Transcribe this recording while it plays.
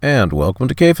And welcome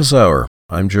to Cephas Hour.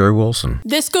 I'm Jerry Wilson.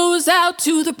 This goes out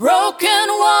to the broken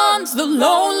ones, the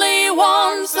lonely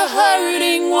ones, the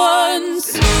hurting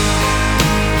ones.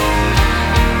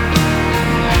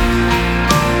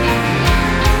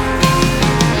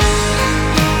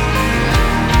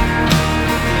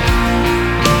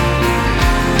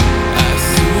 I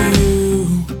see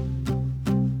you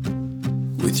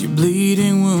with your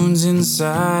bleeding wounds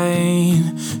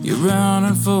inside. You're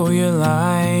running for your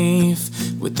life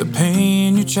with the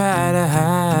pain you try to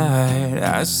hide.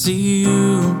 I see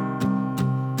you.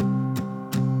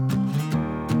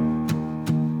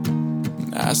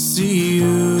 I see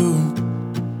you.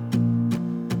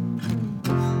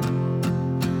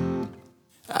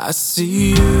 I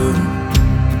see you.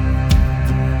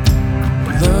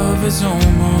 Love is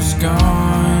almost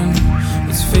gone.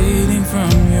 It's fading from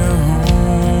your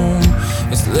home.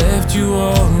 It's left you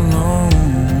all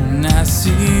alone. I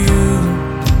see you.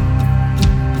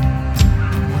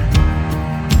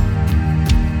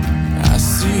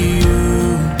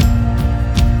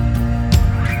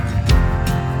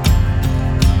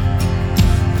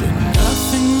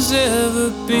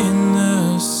 Ever been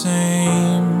the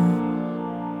same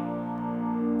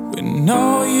when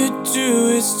all you do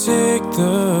is take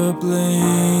the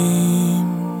blame.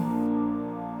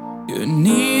 You're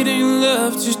needing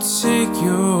love to take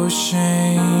your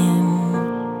shame.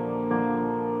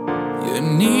 You're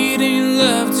needing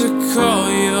love to call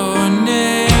your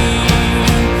name.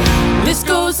 This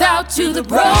goes out to the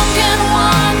broken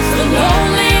ones, the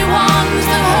lonely ones,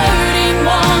 the hurting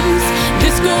ones.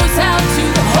 This goes out to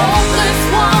the hopeless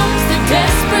ones, the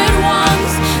desperate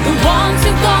ones, the ones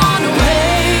who've gone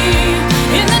away.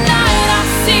 In the night I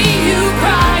see you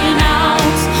crying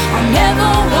out. I'll never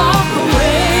walk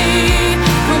away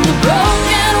from the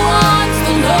broken ones,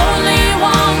 the lonely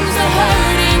ones, the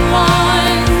hurting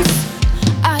ones.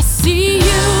 I see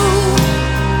you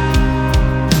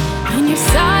in your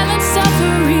silent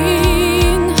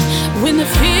suffering, when the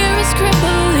fear is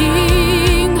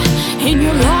crippling, in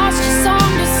your lost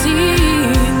song to sing.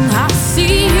 I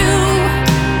see you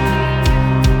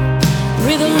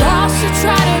with a loss you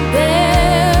try to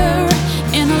bear,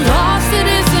 and a loss that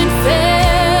isn't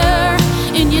fair,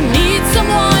 and you need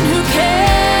someone who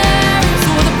cares.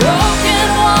 For the broken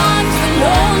ones, the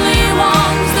lonely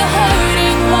ones, the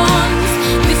hurting ones.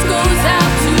 This goes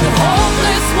out to the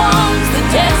hopeless ones, the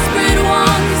desperate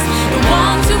ones, the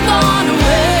ones who've gone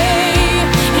away.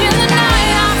 In the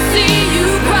night I see you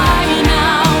crying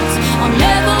out. I'll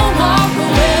never walk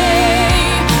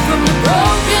away from the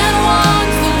broken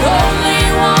ones, the lonely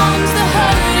ones, the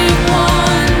hurting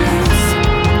ones.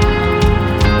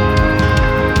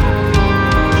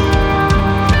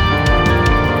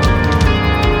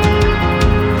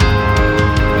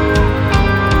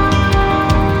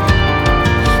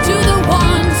 To the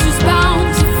ones who's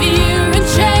bound to fear and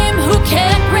shame, who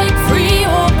can't break free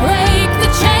or break the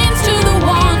chains. To the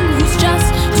one who's just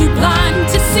too blind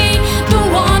to see, the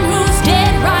one who's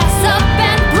dead, rise up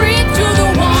and breathe. To the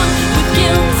one with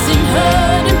guilt and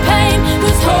hurt and pain,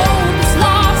 whose hope is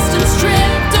lost and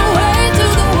stripped away. To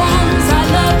the ones I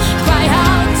love, cry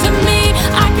out to me.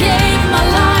 I gave my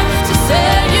life to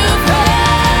set you free.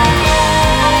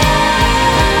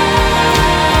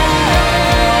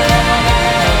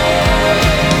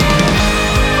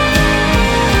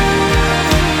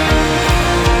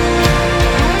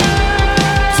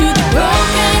 To the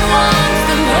broken ones,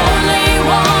 the lonely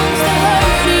ones, the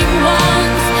hurting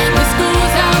ones. This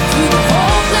goes out to the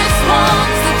hopeless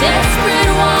ones, the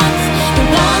desperate ones, the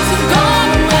ones who've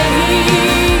gone away.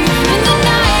 In the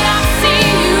night I see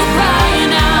you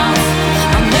crying out.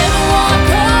 I'll never walk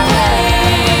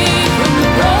away from the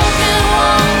broken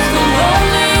ones, the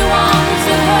lonely ones,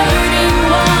 the hurting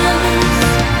ones.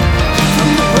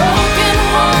 From the broken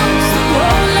ones, the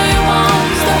lonely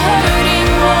ones, the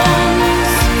hurting ones.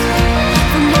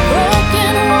 From the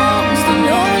broken ones, the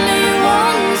lonely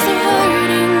ones, the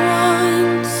hurting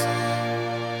ones.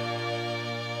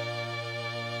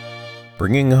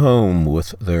 Bringing home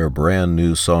with their brand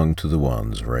new song To the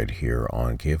Ones right here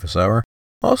on Cephas Hour.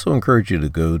 Also encourage you to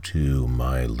go to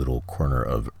my little corner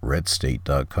of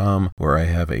redstate.com, where I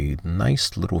have a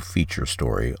nice little feature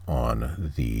story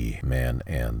on the man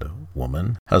and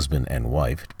woman, husband and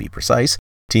wife to be precise,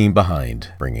 team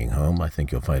behind Bringing Home. I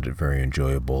think you'll find it very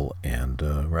enjoyable and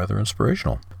rather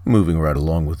inspirational. Moving right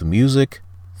along with the music,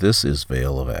 this is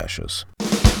Veil of Ashes.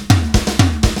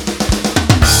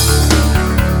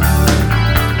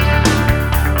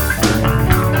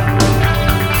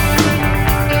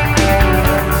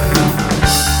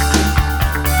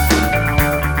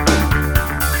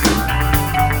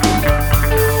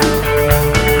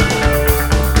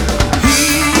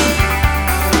 He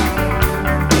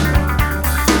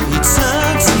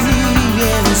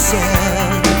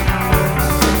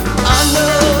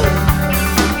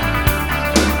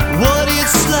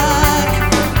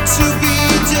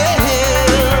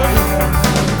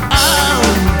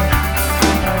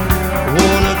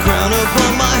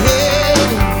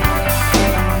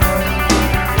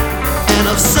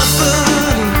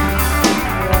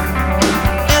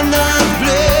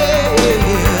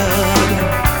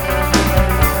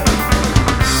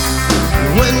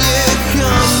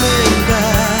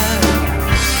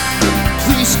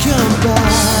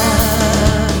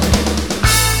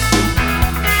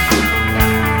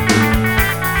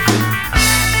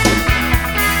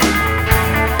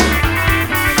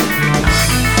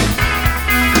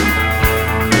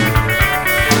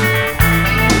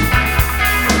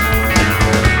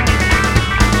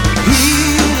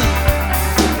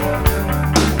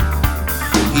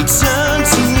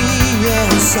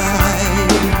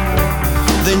side.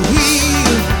 Then he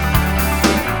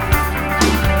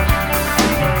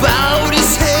bowed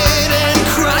his head and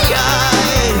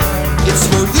cried, "It's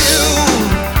for you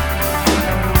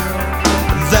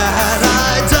that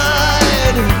I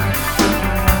died.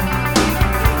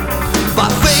 By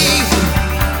faith,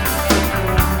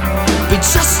 be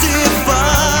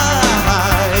justified.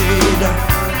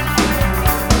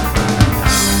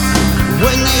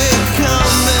 When you're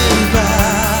coming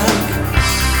back,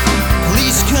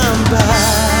 please come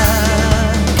back."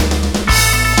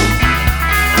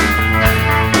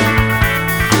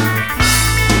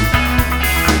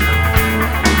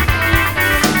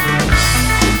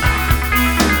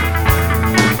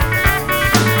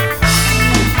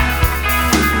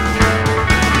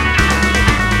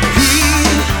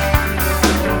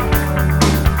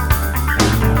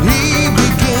 He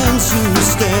began to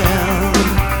stand.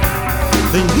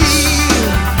 Then he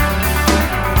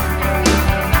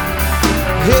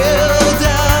held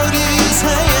out his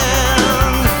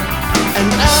hand and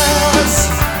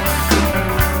asked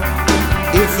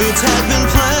if it had been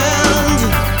planned.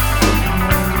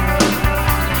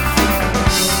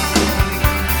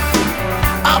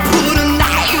 I put a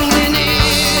nail in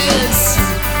his.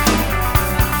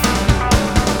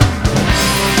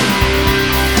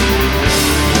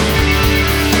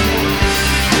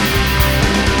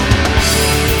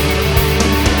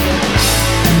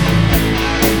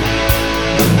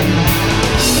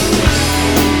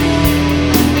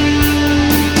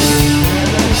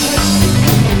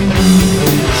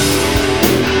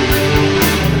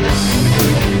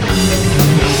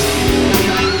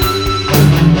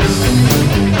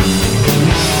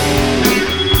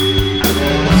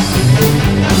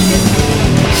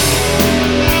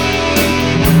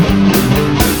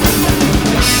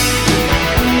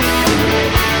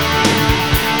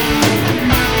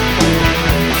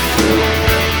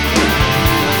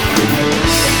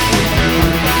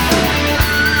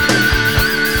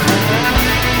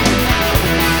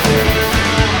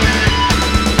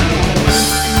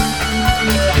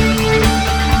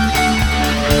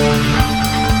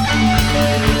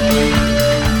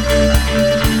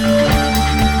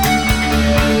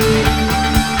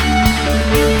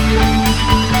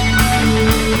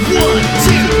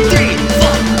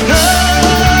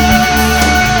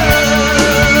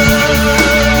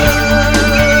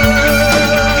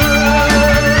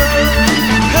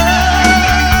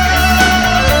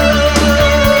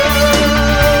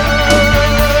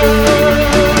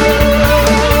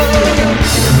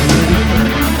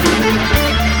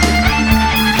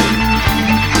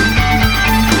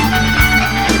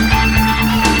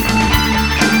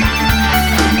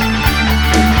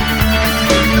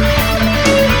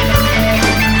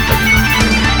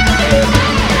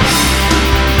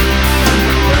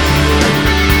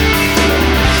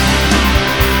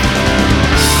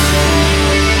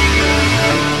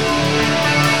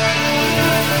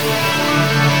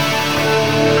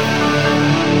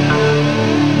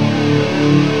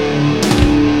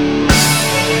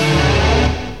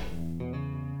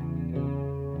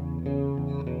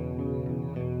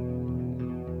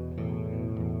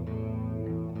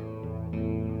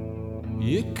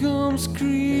 Here comes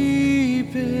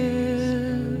creeping.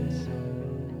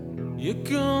 Here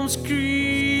comes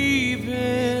creeping.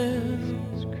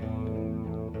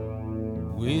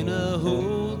 When I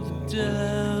hold the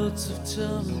doubts of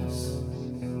Thomas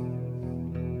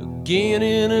again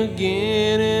and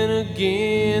again and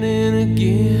again and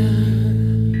again.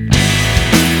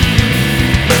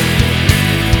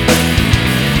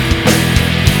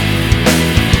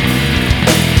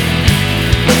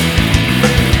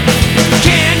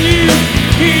 Can you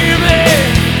hear me?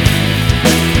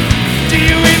 Do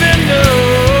you even know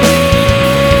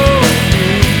me?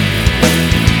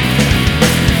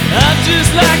 I'm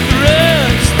just like the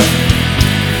rest.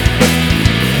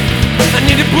 I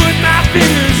need to put my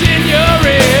fingers in your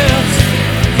ears.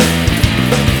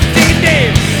 Dig it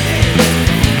deep.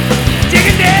 Dig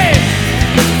it deep.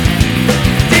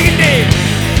 Dig it deep.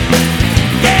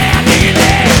 Yeah, dig it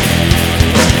deep.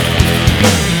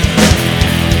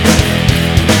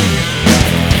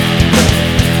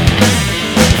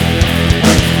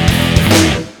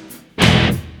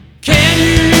 Can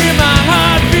you hear my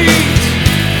heartbeat?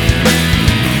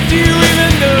 Do you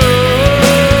even know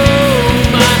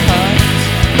my heart?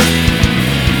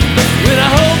 When I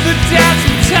hold the doubts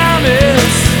of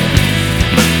Thomas,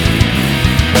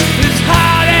 as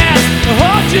hard as I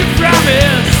hold your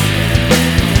promise.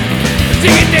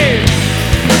 Dig it deep.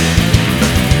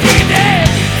 Dig it deep.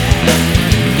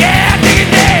 Yeah, dig it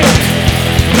deep.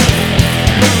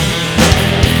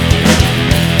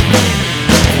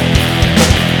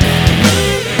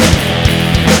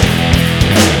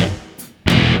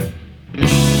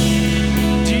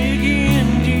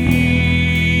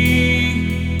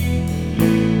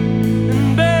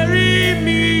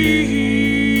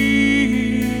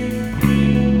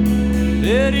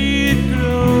 let it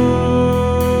glow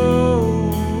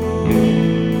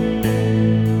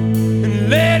and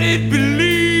let it believe.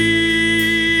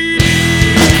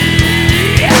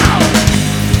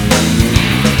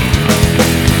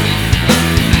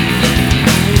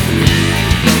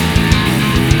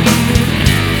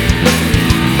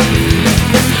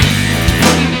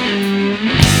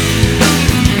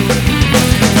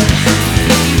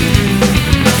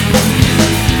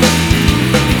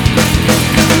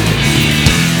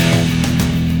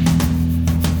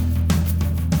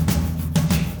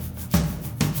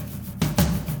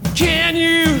 Can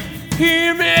you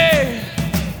hear me?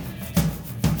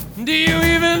 Do you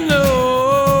even know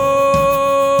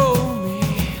me?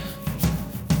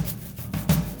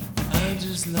 I'm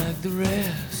just like the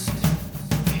rest.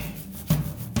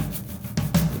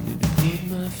 I need to put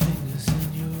my fingers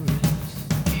in your wrist.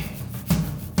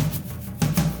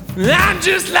 I'm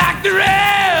just like the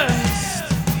rest.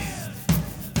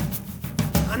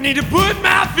 I need to put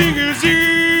my fingers in.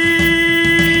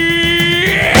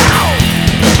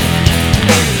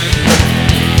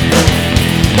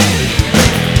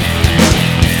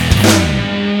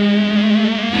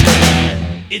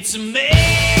 It's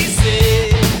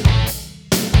amazing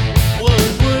what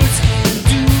words can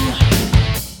do.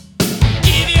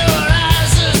 Give your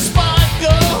eyes a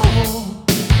sparkle,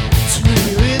 turn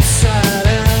you inside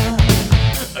out.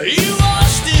 Are you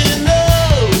lost in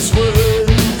those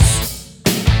words?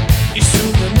 You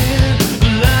soak them in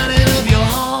the lining of your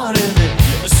heart, and then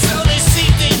so they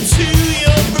seep into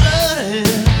your blood,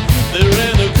 and they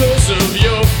ran the course of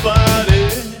your body.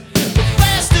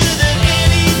 Faster than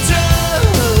any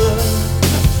drug,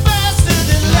 faster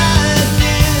than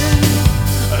lightning,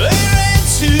 they ran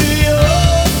to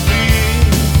your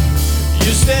feet.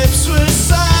 Your steps were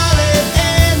solid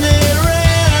and they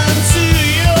ran to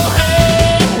your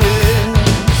head.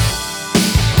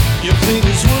 Your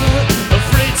fingers were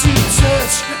afraid to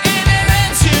touch, and they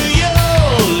ran to your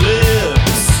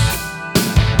lips,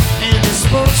 and they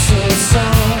spoke so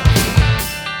soft,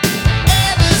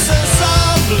 ever so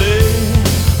softly,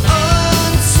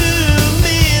 unto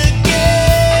me again.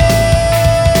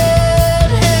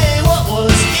 Hey, what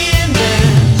was in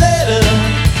that letter?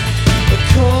 The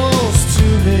calls to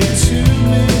me, to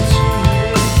me, to me.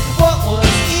 What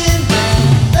was in that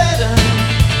letter?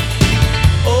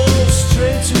 Oh,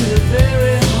 straight to the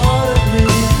very heart of me.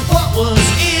 What was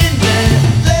in that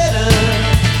letter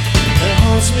that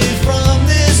haunts me from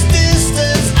this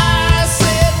distance? I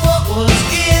said, what was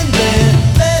in that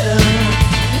letter?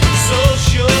 So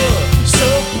sure, so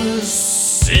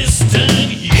persistent,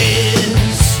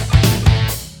 yes.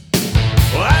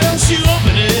 Why don't you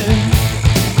open it?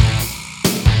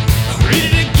 Read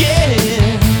it again.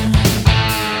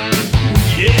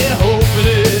 Yeah, open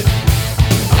it.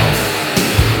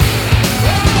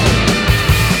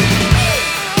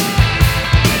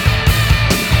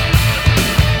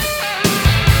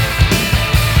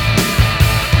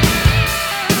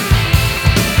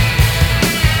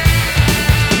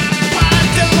 Why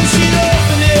don't you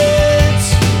open it?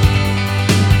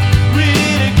 Read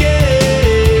it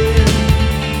again.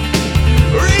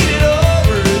 Read it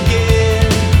over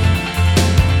again.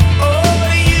 Oh,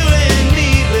 you and me,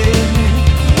 baby.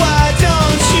 Why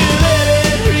don't you let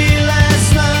it read last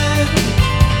night?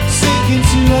 Sink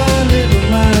into our little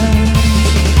minds.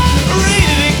 Read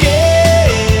it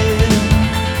again.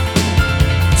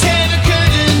 Tear the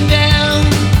curtain down.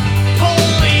 Pull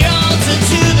the altar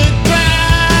to the ground.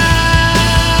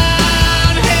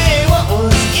 Hey, what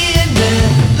was in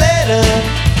that letter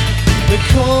that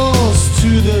calls to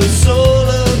the soul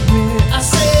of me? I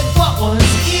said, what was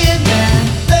in that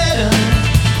letter?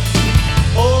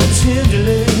 Oh,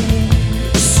 tenderly,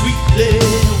 sweetly,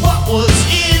 what was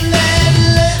in that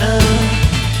letter?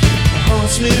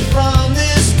 Haunts me from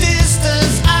this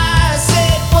distance. I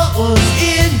said, what was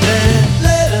in that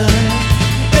letter?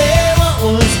 Yeah, what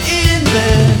was in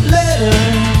that letter?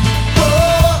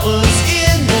 Oh, what was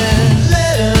in that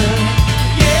letter?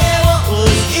 Yeah, what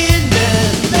was in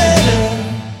that letter?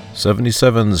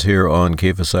 77s here on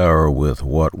KFS Hour with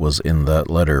What Was in That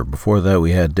Letter. Before that,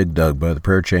 we had Dig Dug by the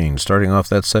Prayer Chain, starting off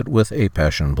that set with A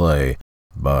Passion Play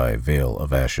by Veil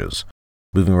of Ashes.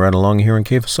 Moving right along here in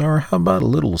KFS Hour, how about a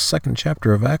little second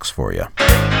chapter of Acts for you?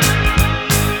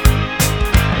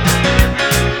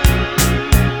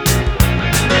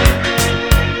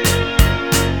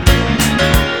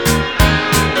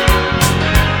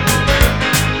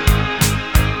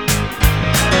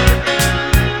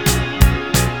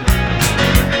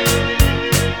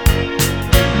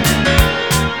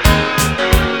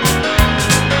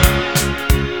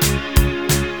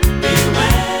 Beware,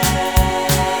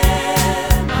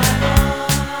 my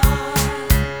heart.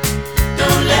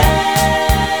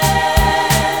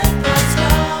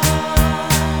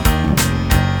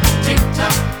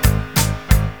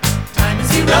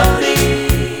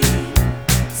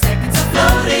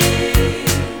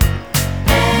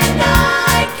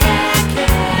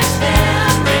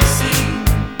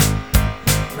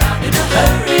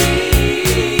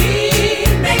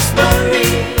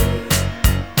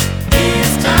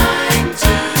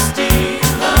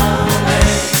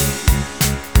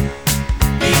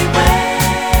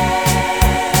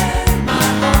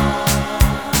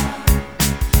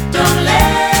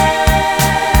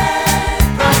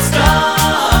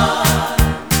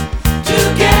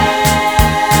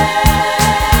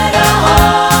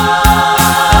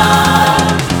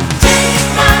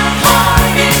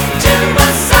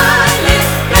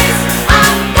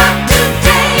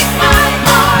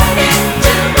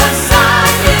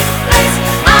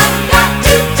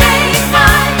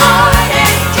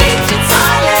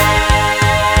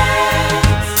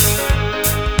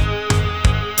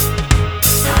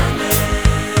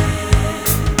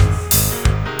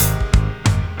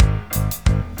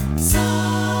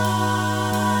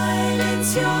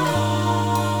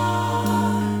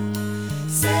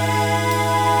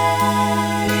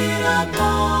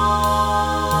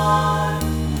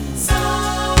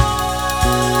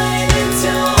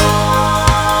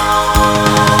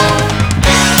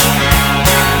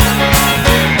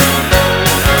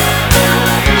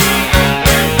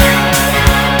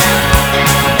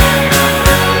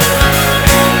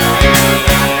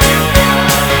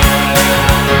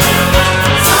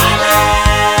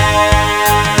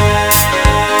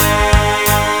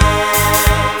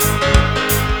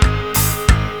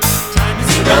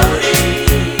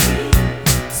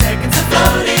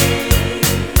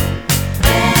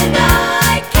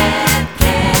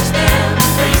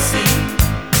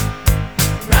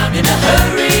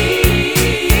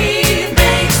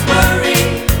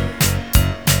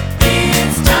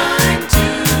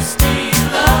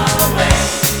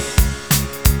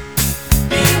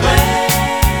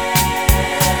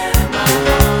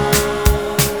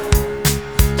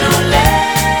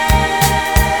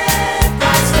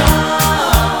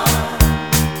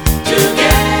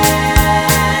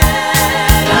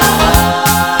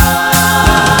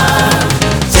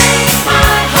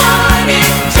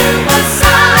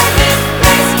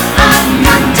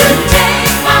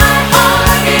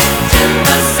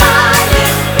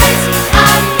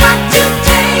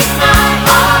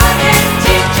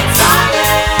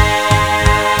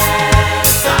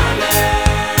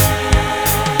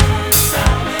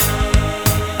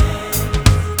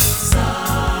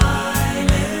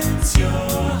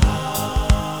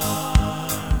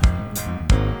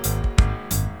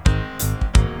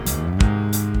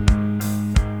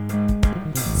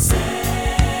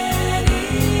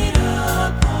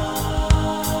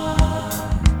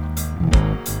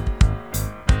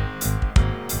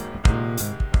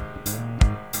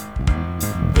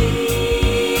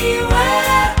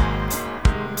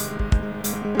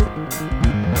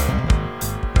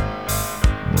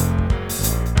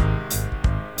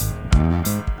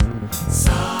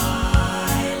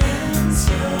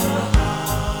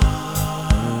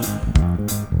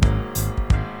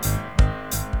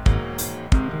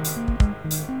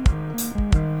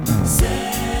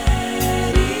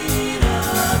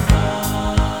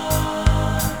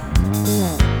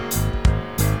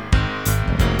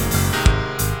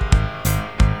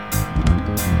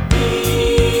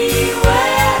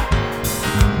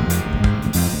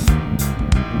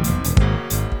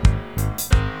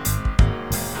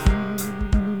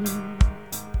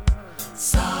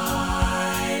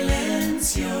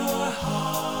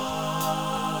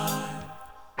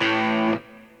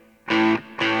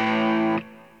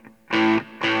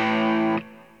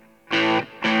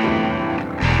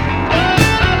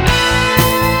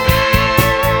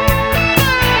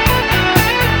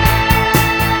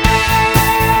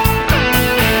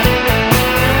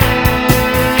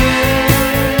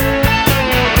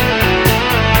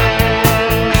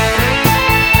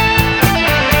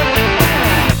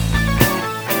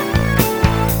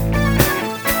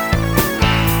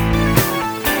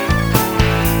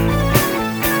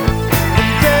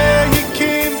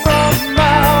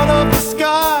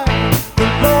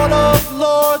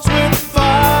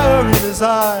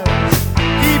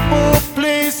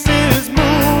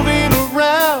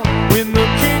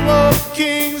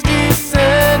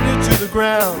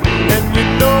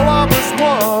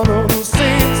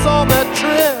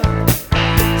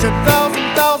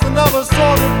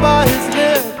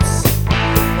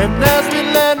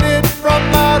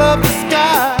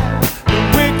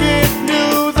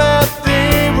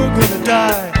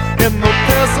 And the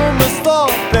pessimist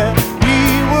thought that we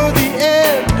were the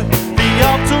end. The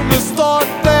optimist thought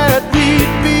that we'd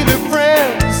be the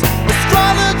friends.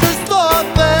 Astrologers thought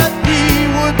that we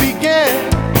would begin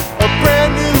a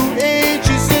brand new age.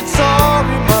 He said,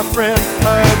 sorry, my friend,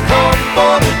 I have come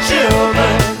for the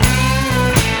children.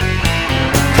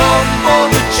 Come for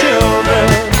the children.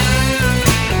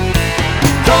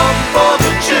 Come for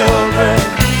the children.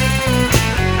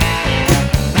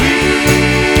 We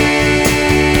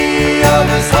are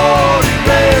this holy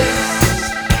race.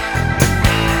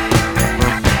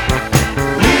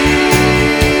 We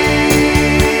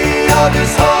are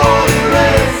this holy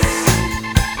race.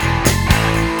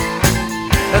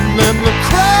 And then the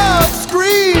crowd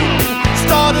screamed,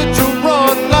 started to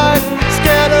run like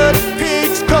scattered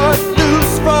pigs cut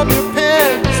loose from your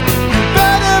pens. You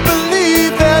better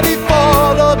believe that he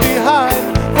followed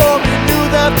behind, for he knew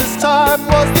that this time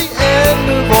was the end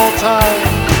of all time.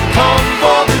 Come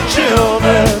for the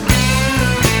children.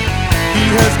 He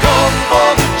has come for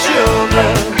the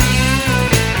children.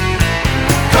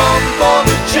 Come for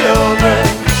the children.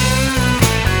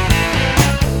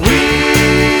 We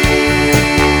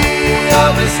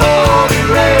are this holy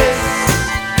race.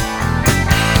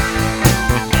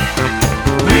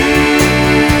 We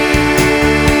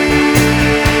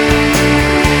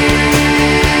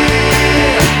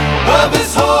are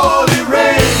this holy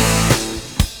race.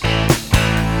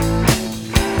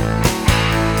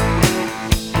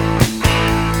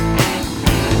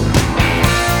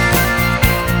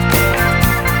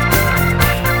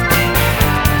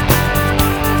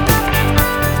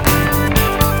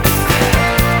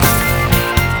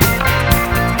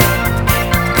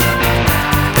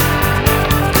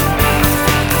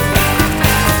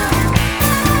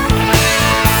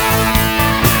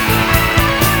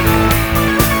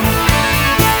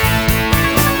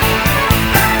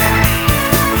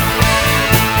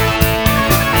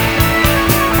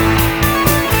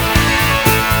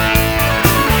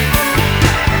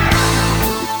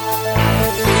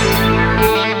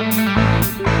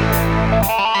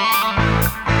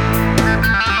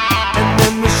 And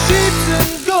when the sheep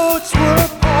and goats were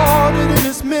parted in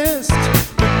his mist,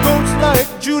 the goats like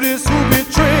Judas who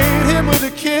betrayed him with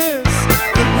a kiss,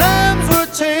 the lambs were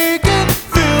taken,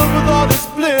 filled with all this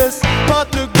bliss,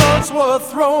 but the goats were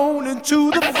thrown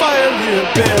into the fiery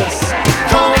abyss.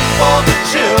 Come for the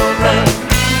children.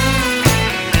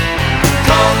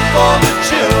 Come for the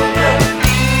children.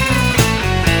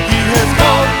 He has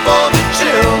come for the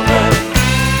children.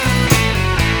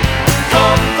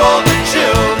 Come for the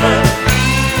children.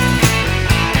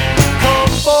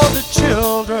 Come for the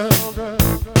children.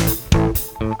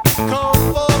 Come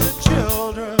for the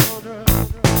children.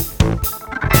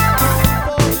 Come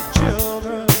for the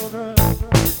children.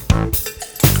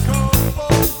 Come for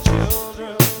the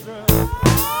children.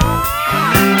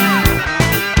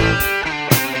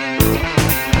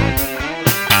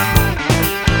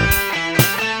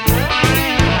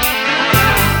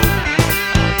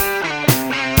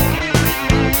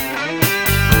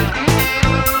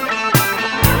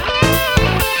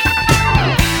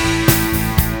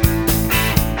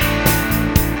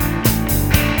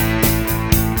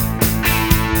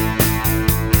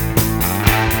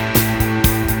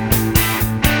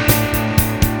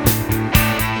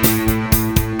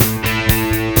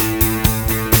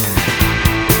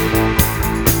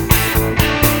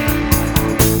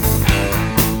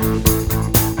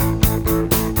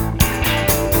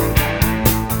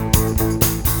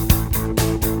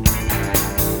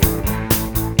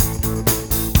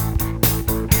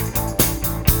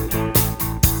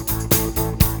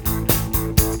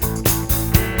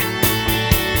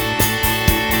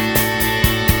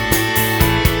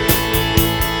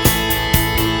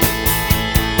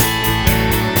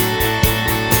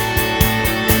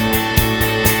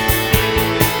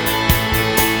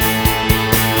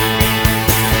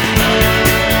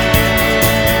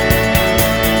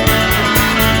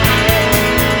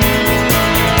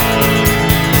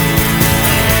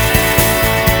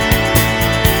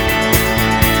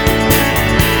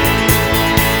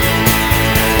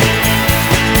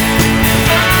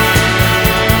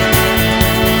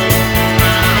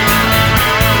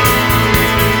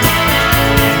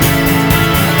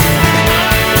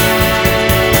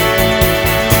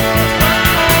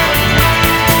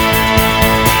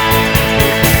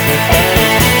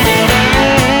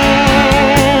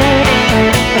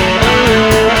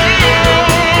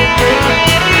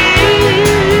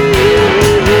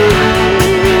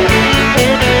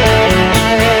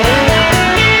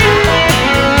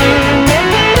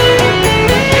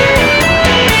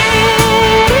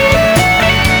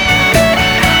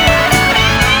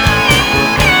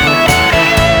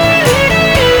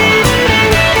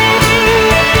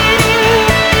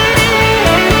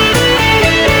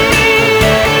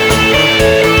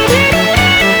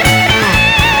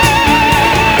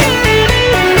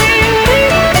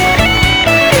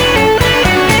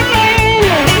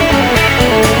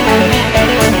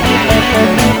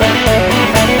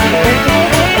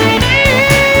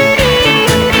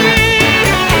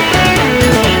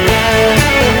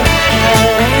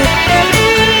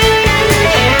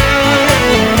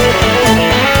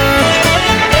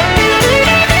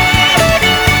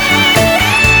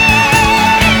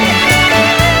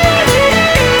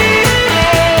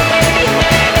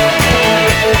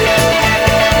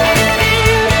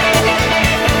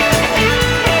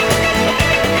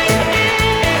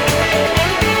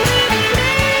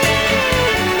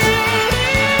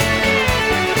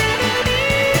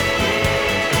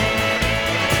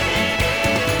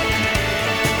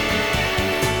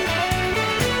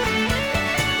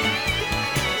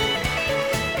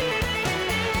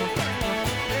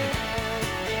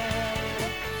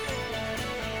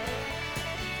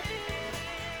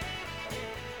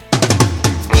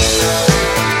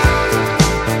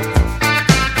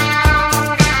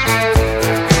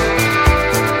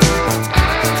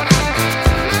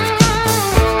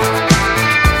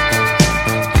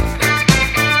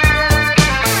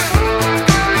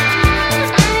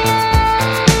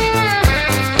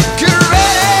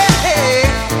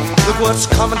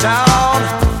 coming down.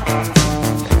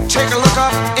 Take a look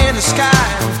up in the sky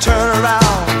and turn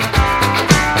around.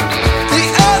 The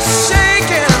earth's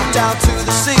shaking down to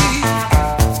the sea.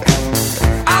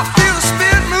 I feel the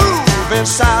spirit move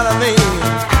inside of me.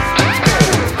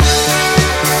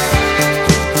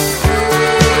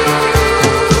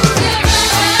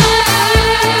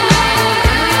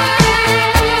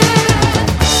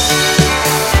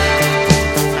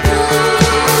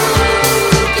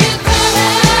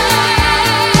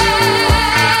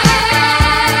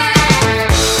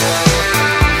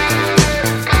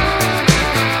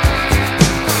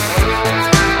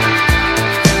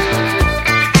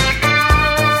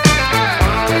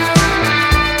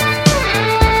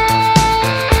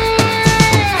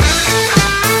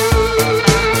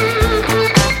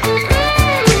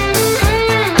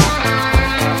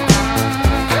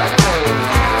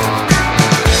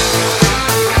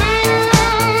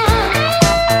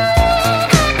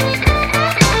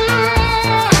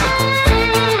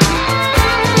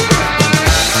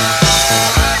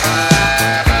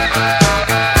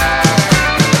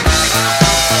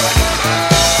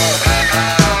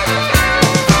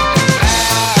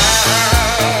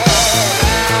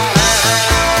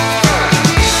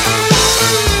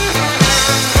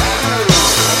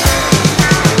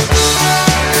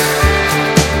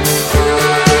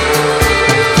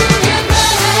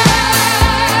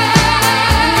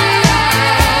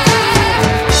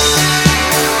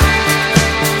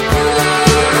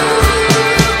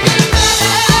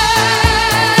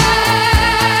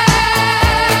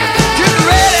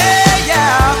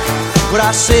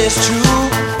 I say it's true.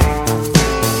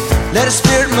 Let the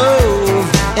spirit move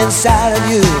inside of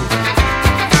you.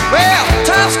 Well,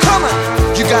 time's coming,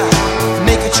 you gotta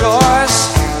make a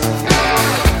choice.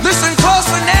 Listen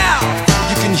closely now,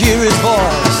 you can hear his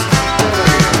voice.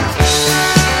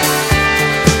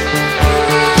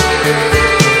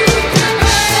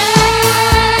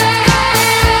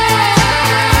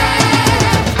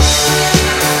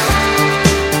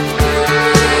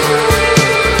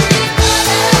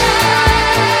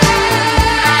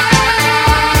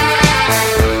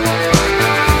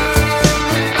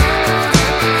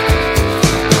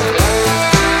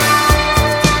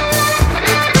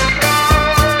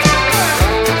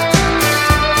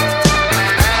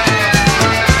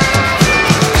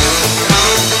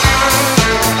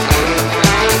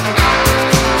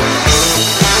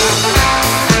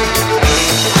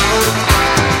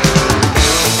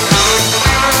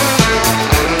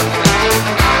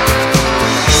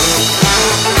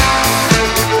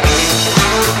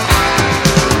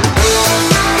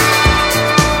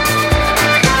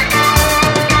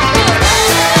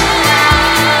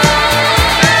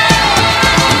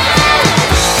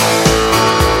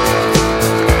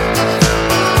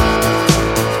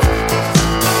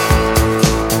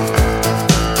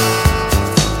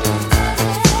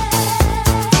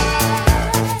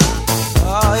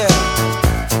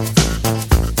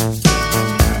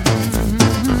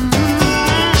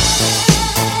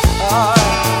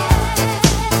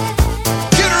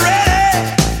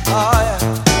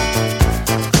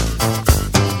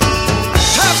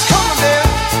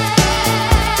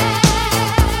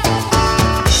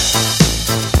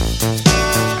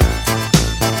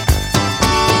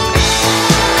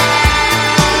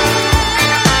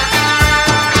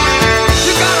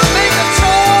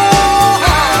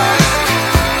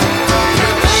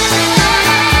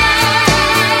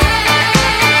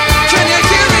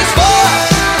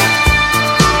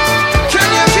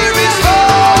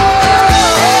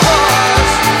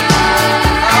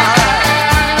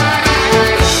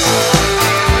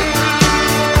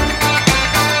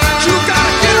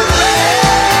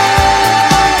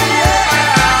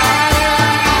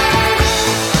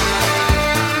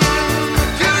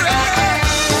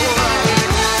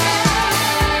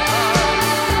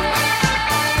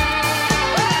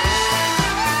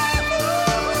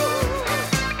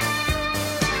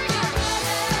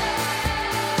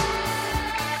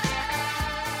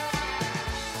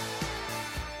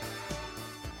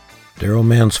 Daryl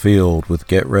Mansfield with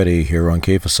Get Ready here on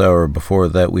KFS Hour. Before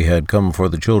that, we had Come for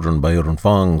the Children by Odin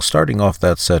Fong, starting off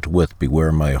that set with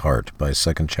Beware My Heart by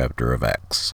Second Chapter of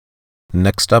X.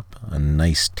 Next up, a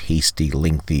nice, tasty,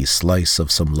 lengthy slice of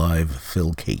some live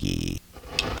Phil Keaggy.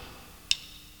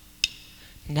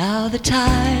 Now the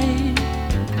time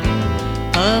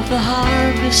of the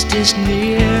harvest is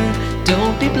near.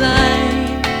 Don't be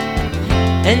blind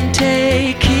and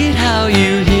take it how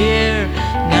you hear.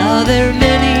 Now there are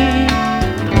many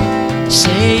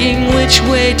saying which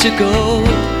way to go,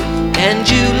 and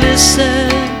you listen,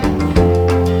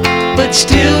 but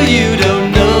still you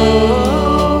don't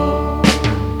know.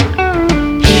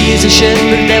 He's He's a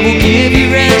shepherd that will give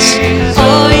you rest.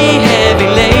 All ye heavy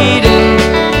laden,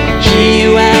 he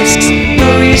who asks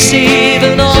will receive,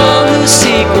 and all who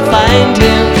seek will find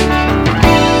him.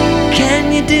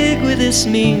 Can you dig what this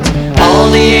means?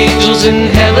 All the angels in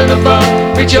heaven above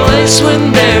rejoice when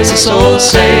there's a soul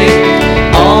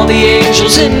saved. All the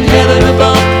angels in heaven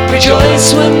above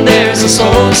rejoice when there's a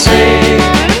soul saved.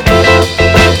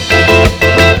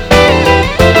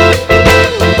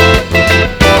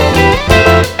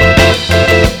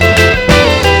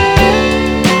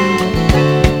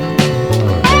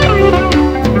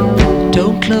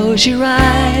 Don't close your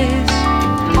eyes,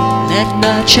 let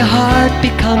not your heart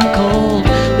become cold.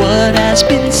 What has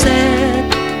been said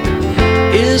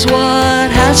is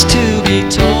what has to be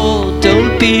told.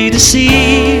 Don't be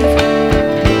deceived.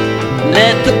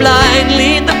 Let the blind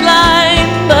lead the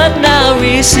blind, but now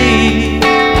receive.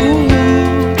 Ooh,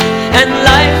 and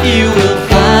life you will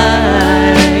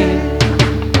find.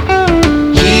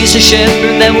 He's a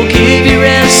shepherd that will give you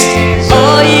rest.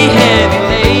 All ye heavy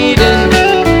laden,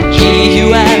 he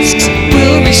who asks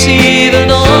will receive,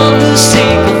 and all who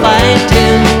seek will find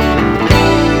him.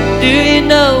 Do you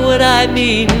know what I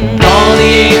mean? All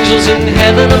the angels in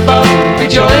heaven above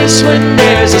rejoice when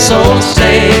there's a soul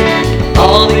saved.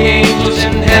 All the angels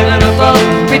in heaven above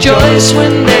rejoice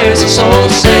when there's a soul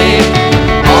saved.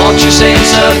 All true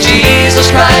saints of Jesus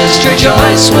Christ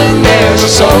rejoice when there's a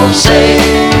soul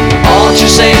saved. All true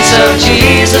saints of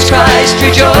Jesus Christ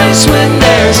rejoice when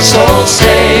there's a soul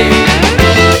saved.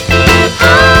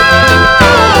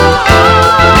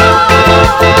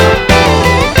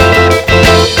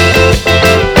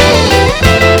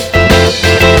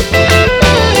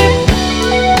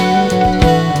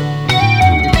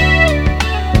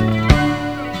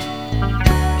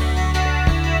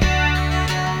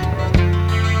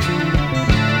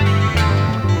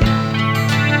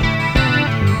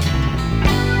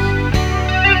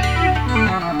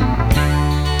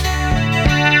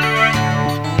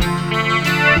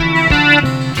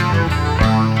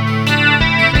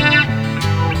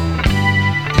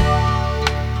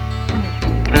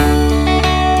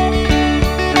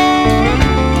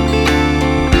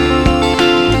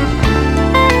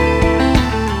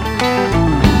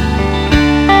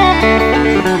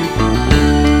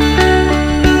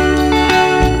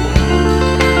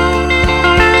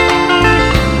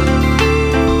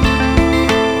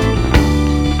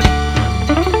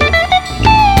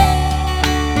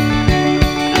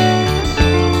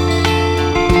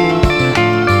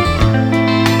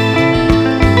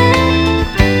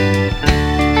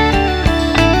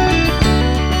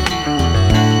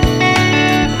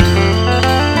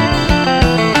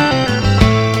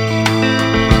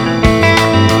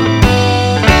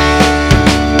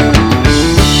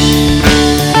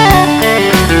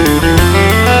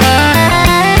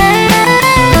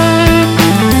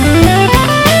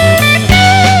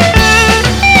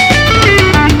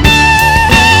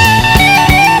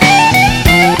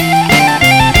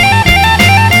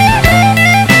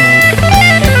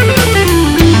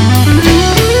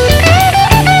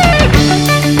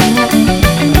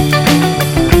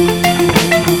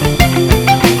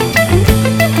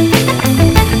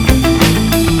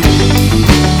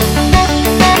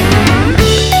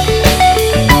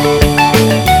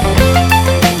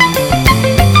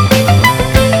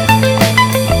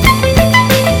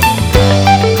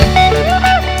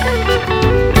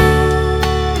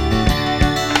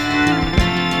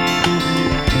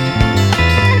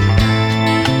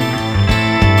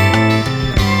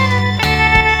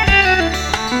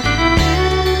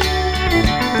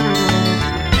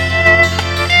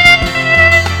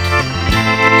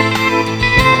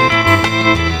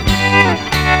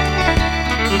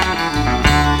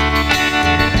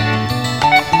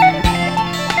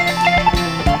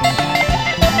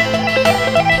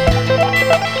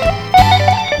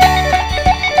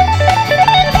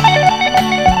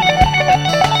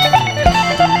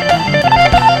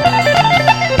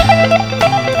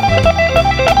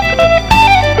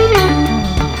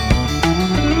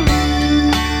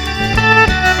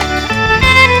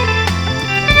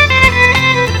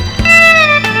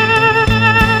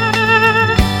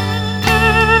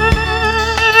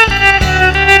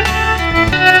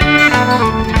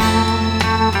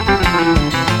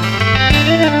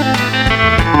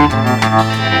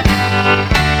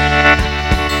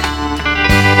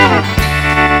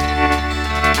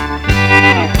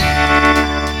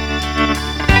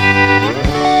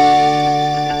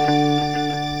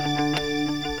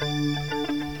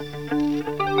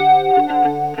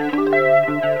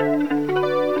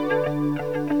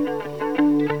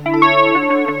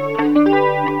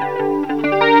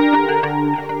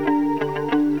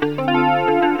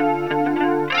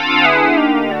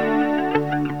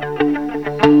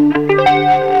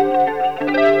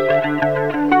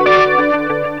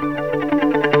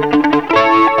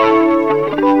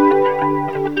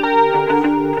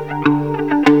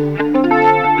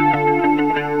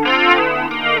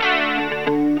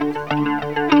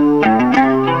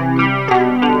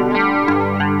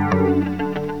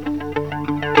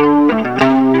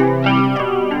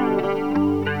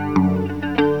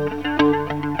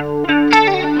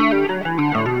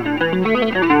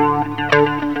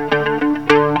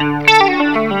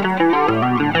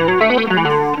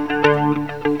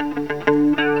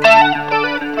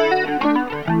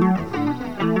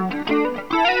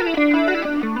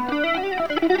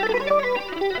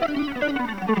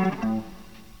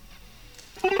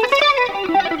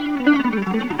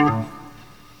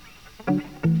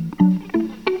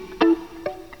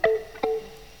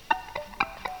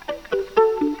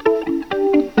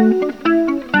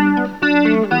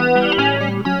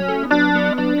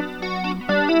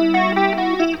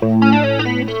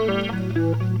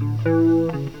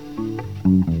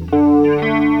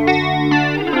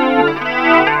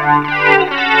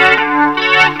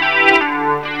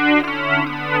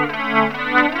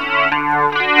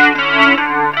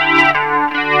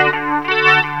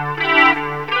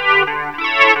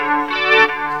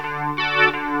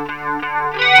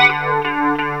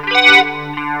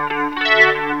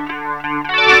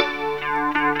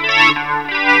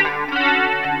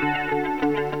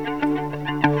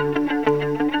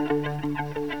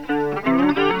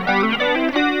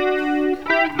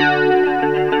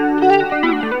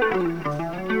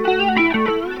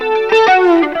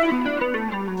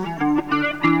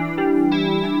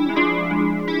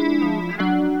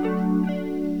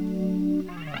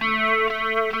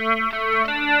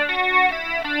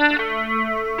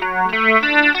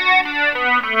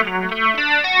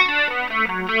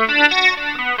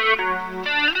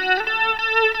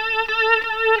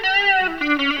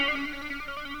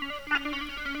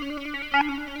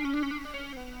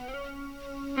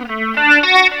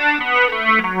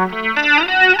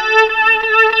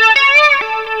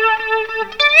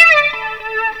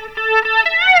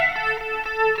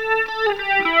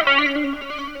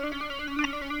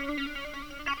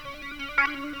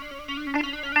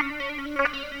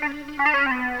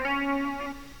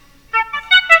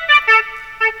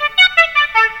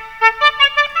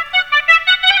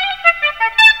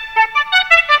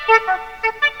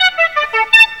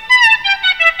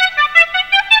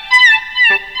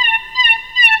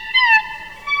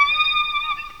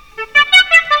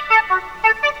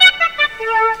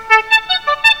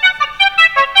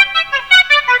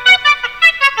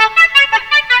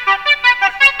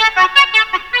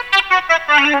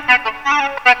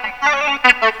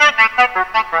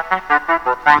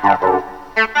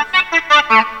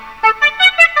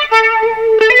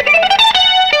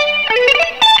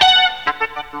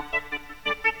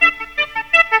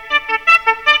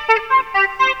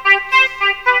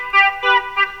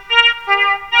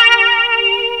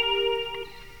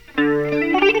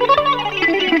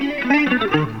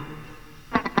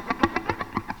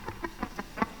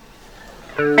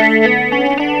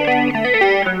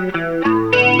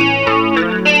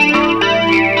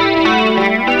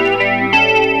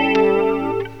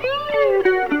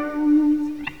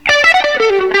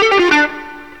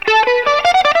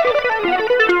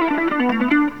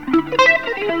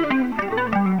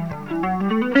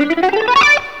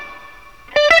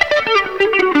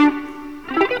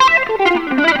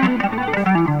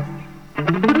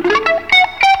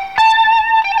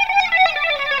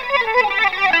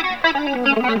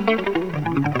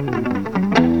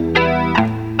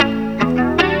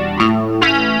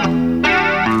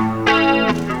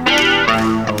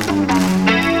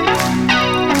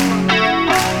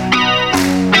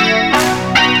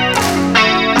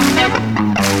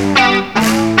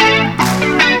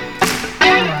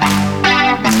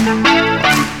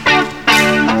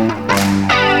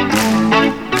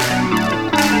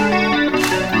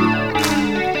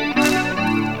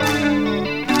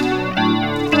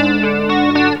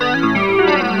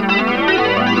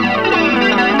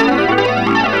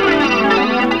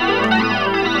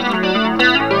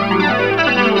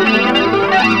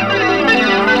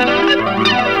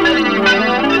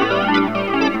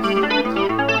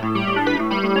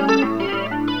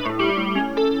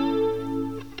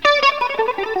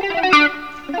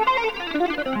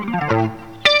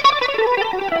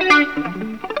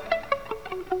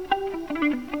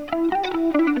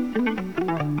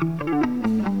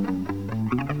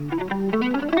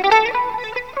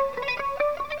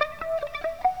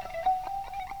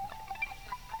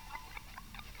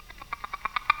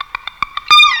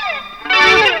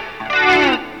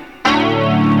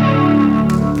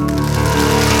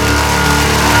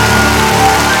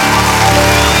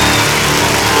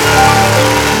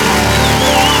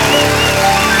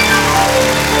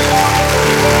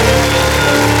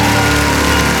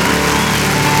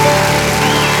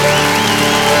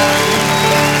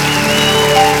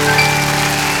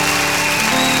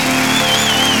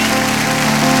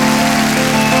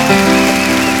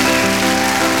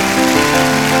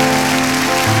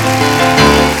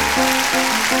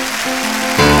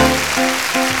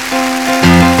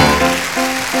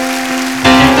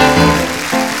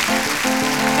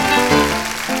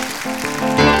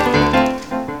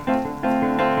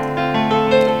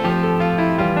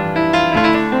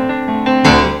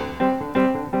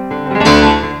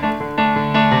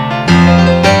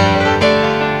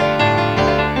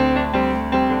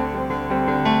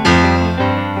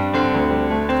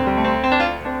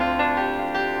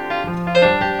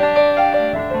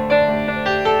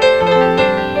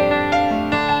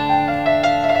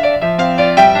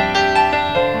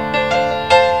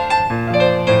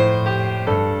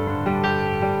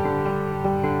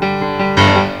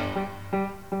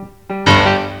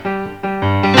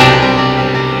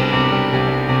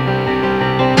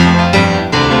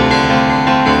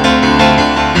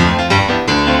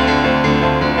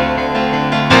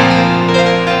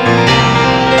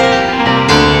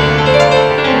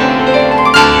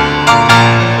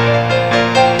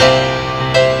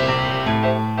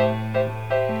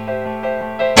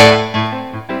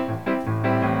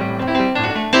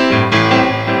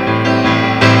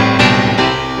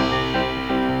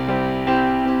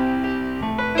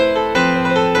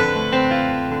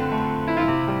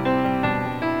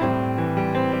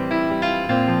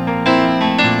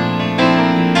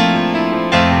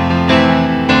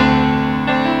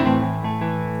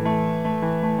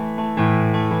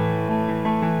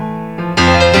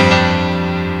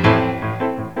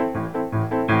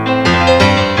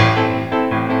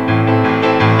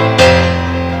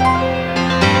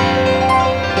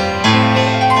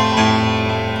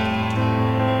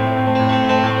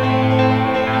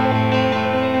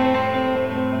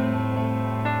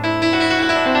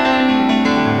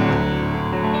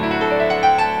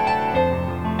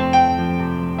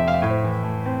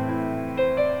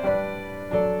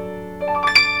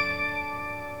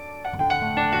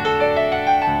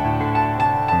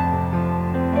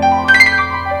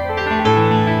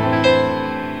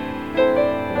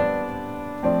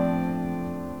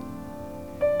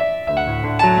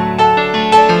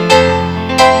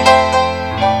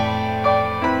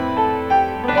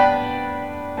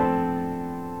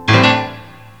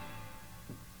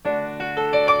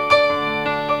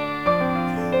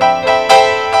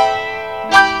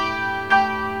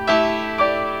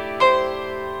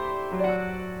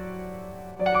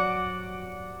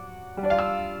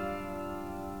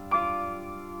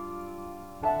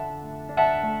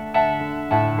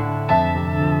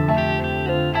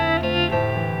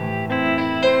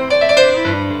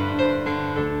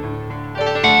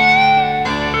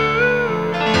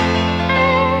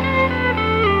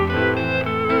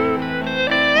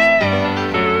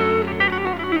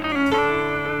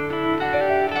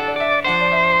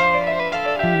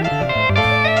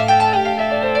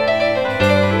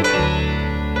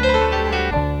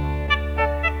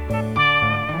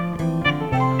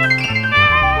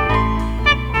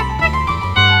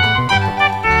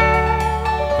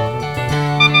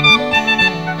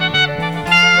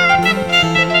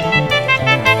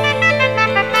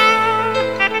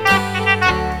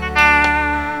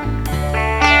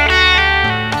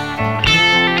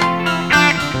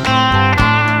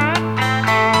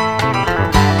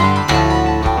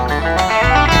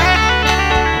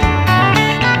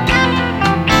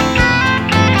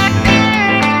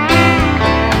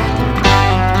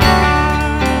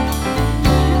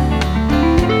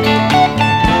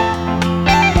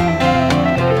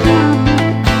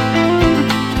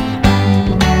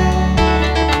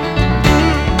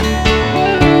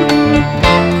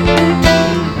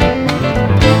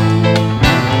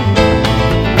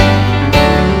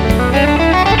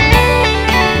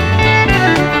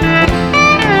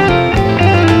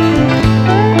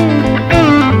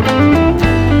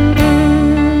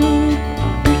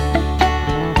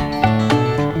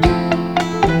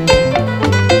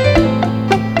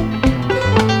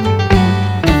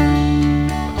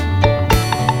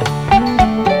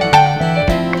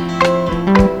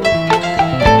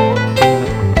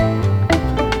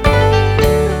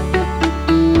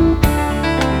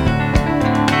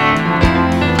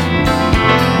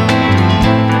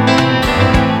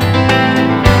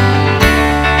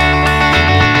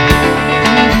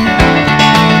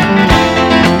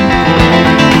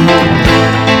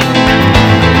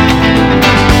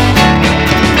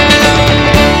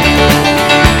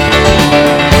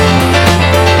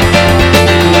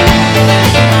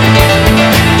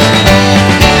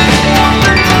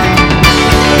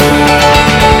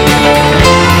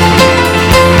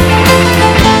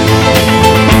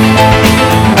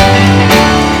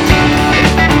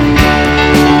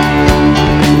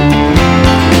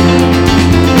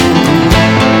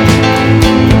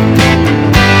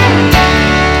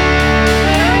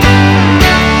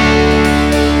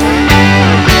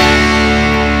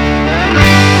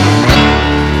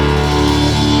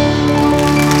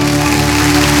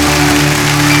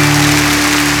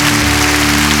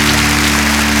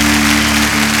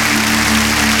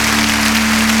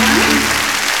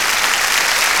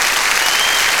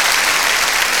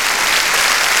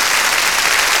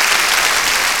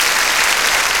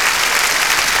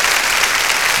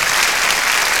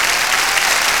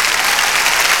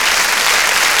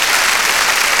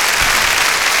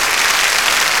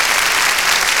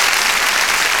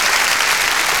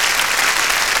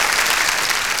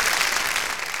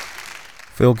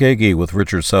 Phil Keaggy with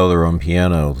Richard Souther on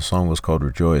piano. The song was called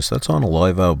Rejoice. That's on a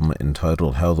live album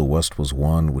entitled How the West Was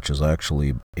Won, which is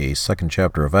actually a second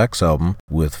chapter of X album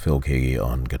with Phil Keaggy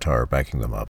on guitar backing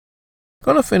them up.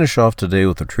 Gonna finish off today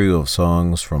with a trio of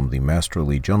songs from the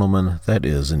masterly gentleman that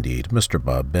is indeed Mr.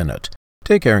 Bob Bennett.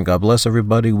 Take care and God bless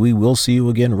everybody. We will see you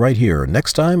again right here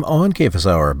next time on KFS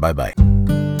Hour. Bye-bye.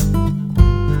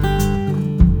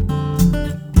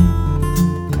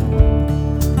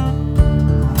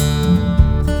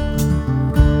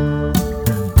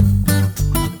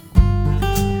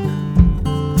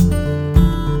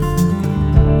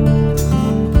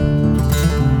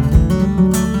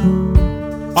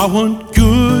 I want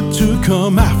good to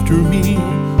come after me,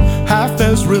 half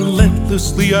as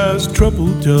relentlessly as trouble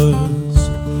does,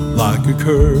 like a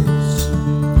curse.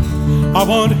 I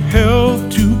want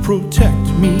health to protect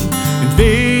me,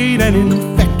 invade and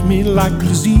infect me like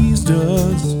disease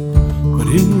does, but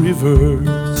in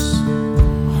reverse.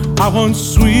 I want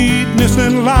sweetness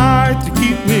and light to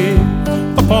keep me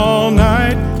up all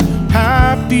night,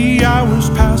 happy hours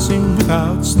passing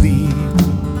without sleep.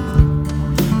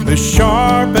 As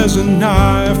sharp as a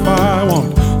knife, I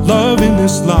want love in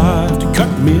this life to cut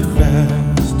me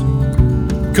fast,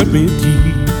 cut me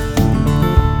deep.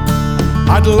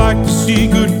 I'd like to see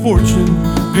good fortune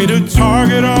paint a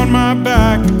target on my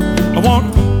back. I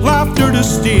want laughter to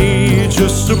stage a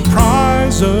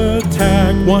surprise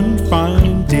attack one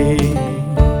fine day,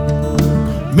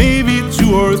 maybe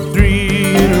 2 or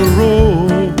 3 in a row.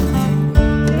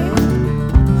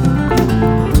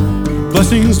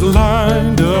 Blessings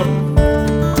lined up,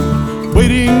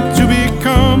 waiting to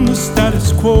become the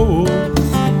status quo.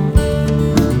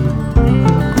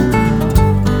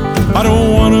 I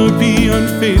don't wanna be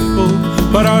unfaithful,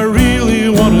 but I really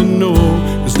wanna know,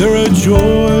 is there a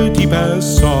joy deep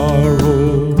as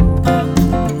sorrow?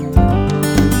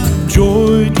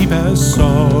 Joy deep as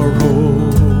sorrow.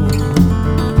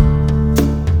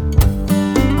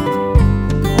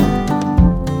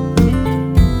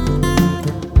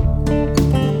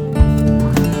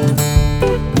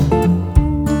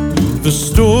 The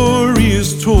story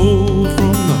is told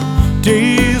from the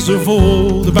days of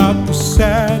old about the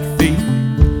sad fate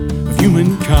of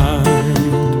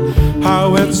humankind.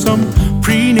 How at some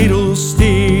prenatal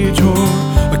stage or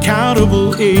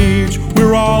accountable age,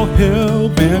 we're all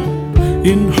hell-bent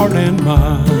in heart and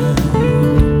mind.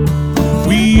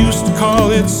 We used to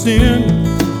call it sin,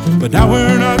 but now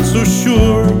we're not so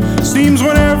sure. Seems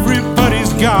when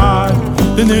everybody's God,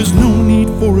 then there's no need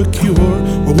for a cure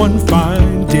or one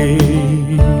fine day.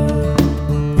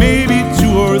 Maybe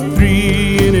 2 or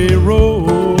 3 in a row.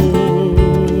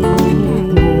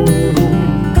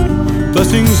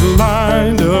 Blessings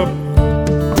lined up,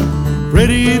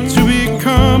 ready to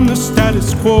become the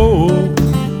status quo.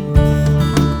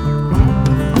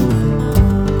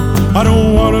 I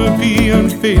don't wanna be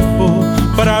unfaithful,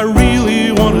 but I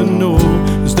really wanna know,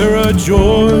 is there a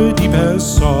joy deep as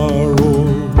sorrow?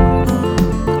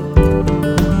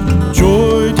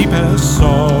 Joy deep as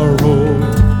sorrow.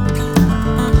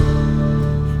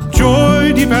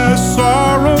 Joy deep as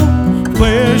sorrow,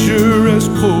 pleasure as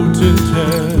potent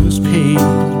as pain.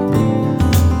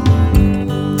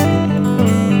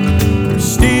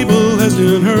 Stable as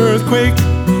an earthquake,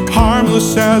 harmless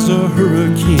as a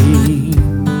hurricane.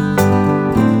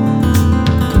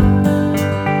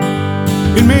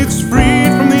 Inmates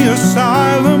freed from the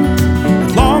asylum,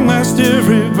 at long last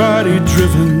everybody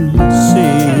driven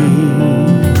sane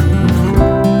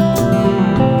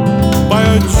by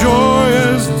a joy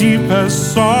as deep as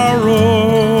sorrow.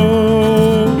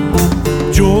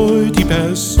 Joy deep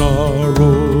as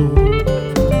sorrow.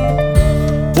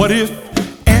 What if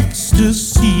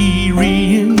ecstasy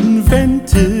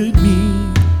reinvented me,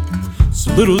 so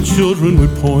little children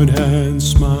would point and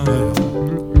smile?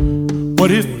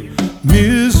 What if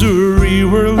misery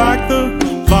were like the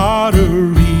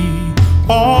lottery,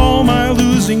 all my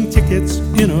losing tickets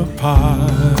in a pile?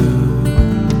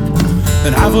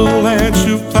 An avalanche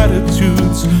of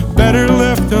platitudes better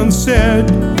left unsaid,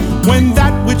 when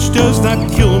that which does not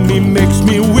kill me makes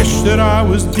me wish that I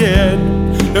was dead.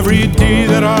 Every day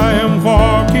that I am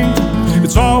walking,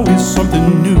 it's always something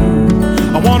new.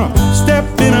 I wanna step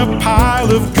in a pile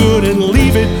of good and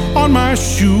leave it on my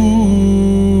shoe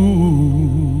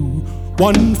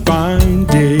one fine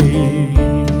day.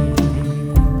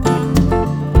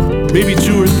 Maybe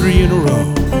 2 or 3 in a row.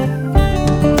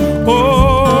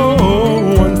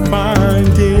 Oh, one fine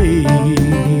day.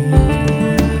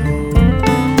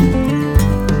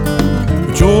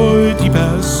 Joy deep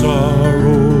as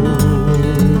sorrow.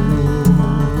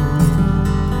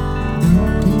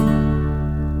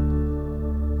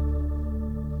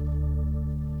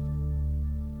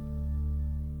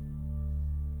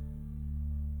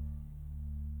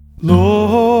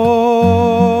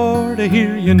 Lord, I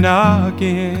hear you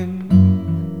knocking.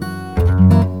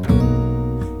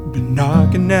 Been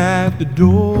knocking at the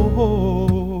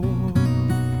door.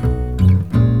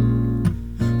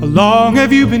 How long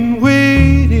have you been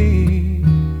waiting?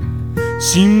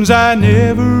 Seems I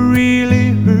never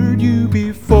really heard you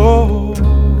before.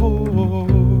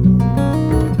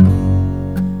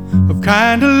 I've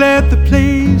kinda let the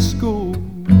place go.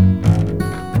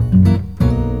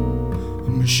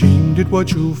 Ashamed at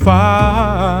what you'll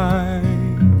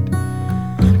find,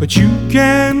 but you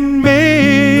can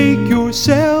make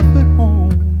yourself at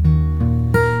home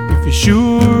if you're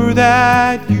sure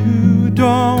that you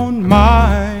don't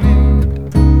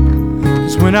mind.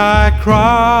 'Cause when I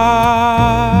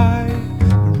cry,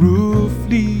 the roof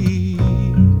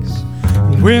leaks,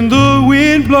 and when the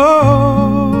wind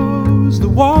blows,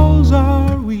 the walls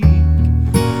are weak,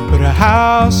 but a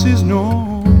house is known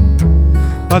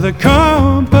by the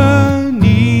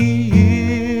company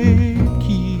it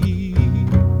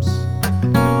keeps.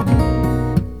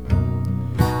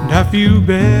 And I feel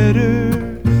better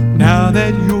now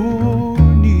that you're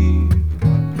near,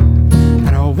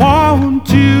 and I want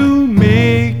to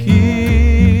make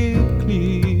it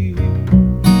clear,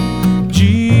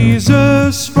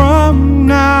 Jesus, from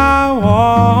now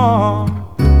on,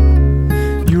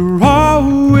 you're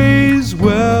always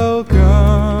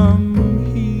welcome.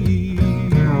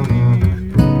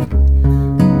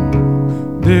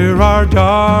 There are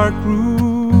dark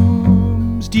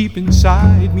rooms deep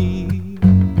inside me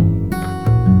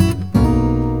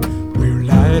where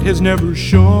light has never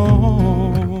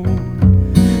shone,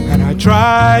 and I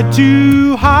tried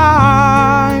to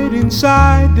hide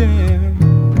inside them,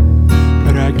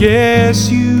 but I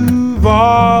guess you've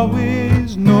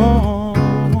always known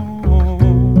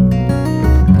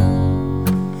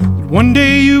that one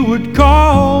day you would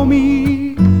call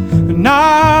me, and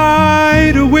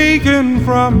I'd awaken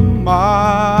from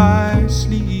my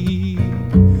sleep,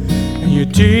 and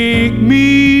you'd take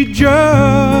me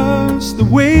just the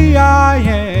way I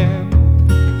am,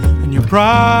 and you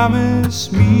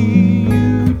promised me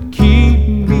you'd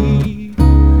keep me.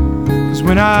 'Cause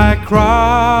when I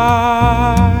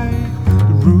cry,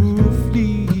 the roof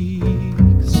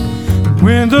leaks, and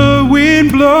when the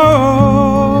wind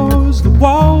blows, the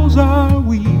walls are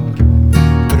weak,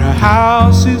 but our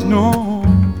house is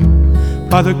known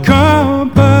by the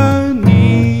company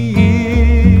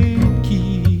it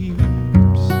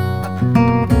keeps.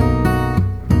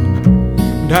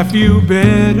 And I feel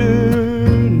better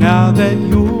now that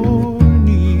you're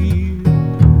near,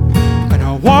 and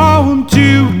I want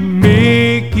to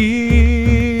make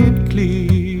it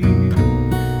clear,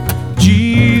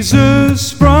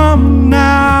 Jesus, from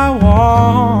now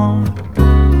on,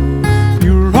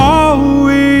 you're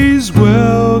always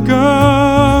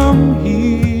welcome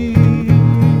here.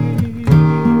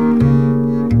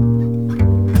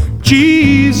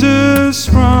 Jesus,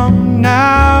 from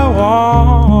now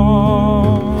on,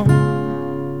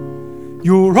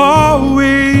 you're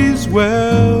always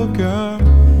welcome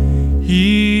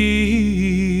here.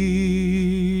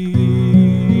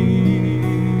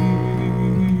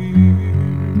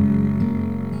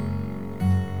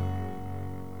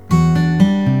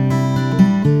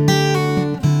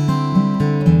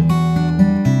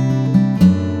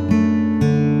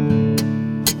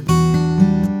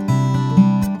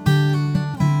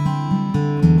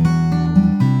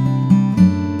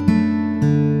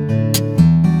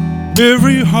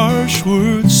 Every harsh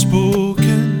word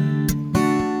spoken,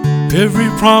 every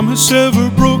promise ever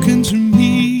broken to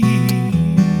me,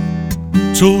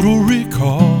 total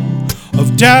recall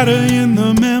of data in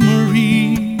the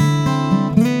memory.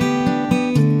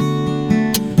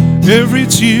 Every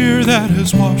tear that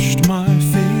has washed my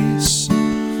face,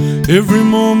 every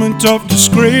moment of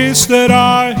disgrace that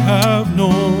I have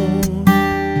known,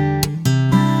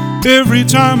 every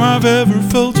time I've ever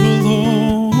felt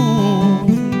alone.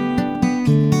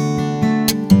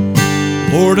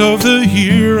 Lord of the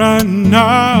here and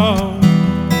now,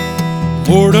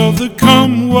 Lord of the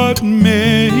come what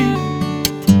may,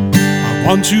 I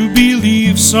want to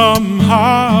believe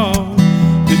somehow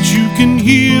that you can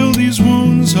heal these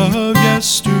wounds of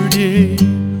yesterday.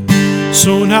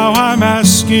 So now I'm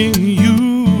asking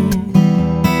you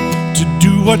to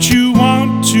do what you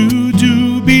want to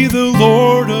do, be the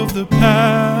Lord of the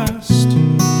past.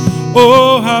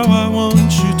 Oh, how I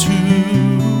want you to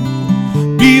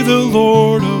be the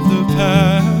Lord of the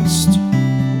past.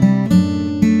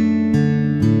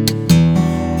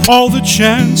 All the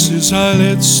chances I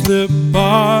let slip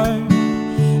by,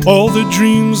 all the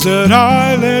dreams that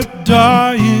I let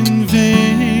die in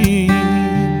vain,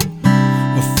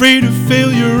 afraid of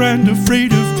failure and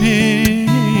afraid of pain.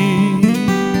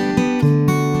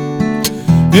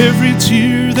 Every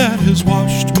tear that has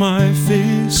washed my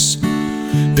face,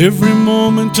 every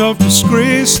moment of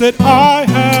disgrace that I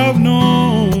have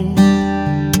known,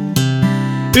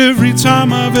 every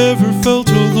time I've ever felt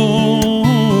alone.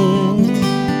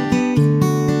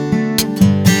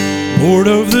 Lord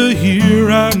of the here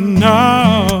and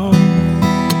now,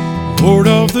 Lord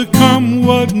of the come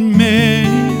what may,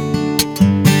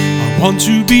 I want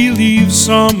to believe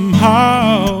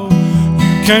somehow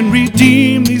you can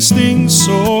redeem these things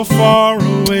so far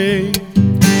away.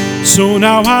 So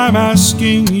now I'm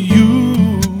asking you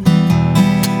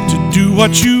to do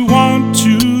what you want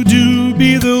to do,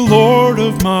 be the Lord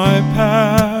of my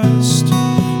past.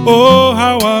 Oh,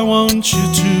 how I want you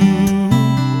to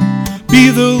be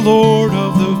the Lord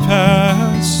of the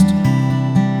past.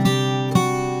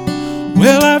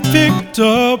 Well, I picked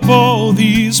up all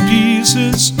these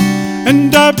pieces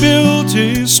and I built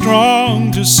a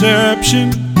strong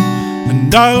deception,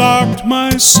 and I locked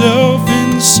myself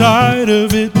inside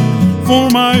of it for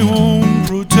my own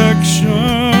protection.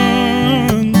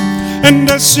 And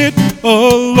I sit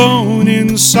alone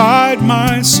inside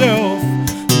myself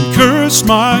and curse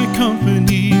my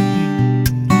company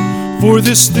for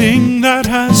this thing that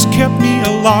has kept me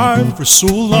alive for so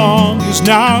long is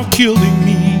now killing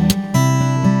me.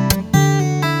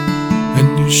 And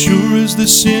as sure as the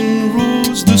sun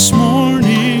rose this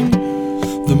morning,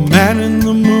 the man in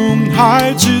the moon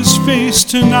hides his face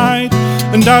tonight.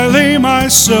 And I lay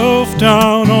myself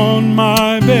down on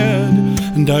my bed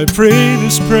and I pray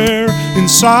this prayer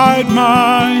inside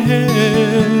my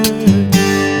head.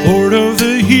 Lord of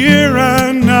the here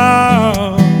and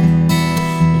now,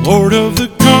 Lord of the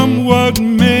come what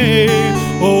may.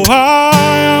 Oh,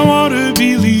 I want to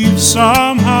believe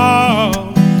somehow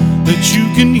that you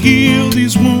can heal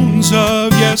these wounds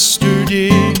of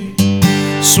yesterday.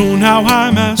 So now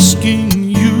I'm asking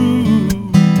you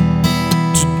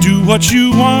to do what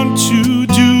you want to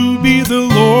do. Be the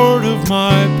Lord of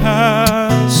my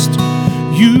past.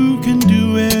 You can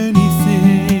do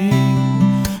anything.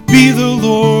 Be the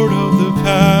Lord of the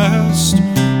past.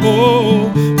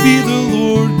 Oh, be the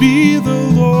Lord, be the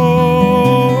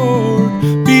Lord,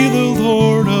 be the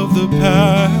Lord of the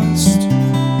past.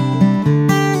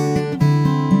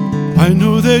 I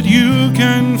know that you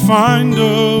can find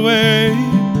a way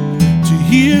to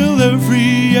heal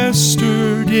every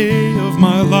yesterday of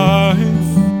my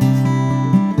life.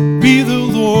 Be the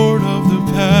Lord of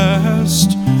the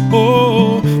past.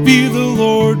 Oh, be the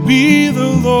Lord, be the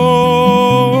Lord.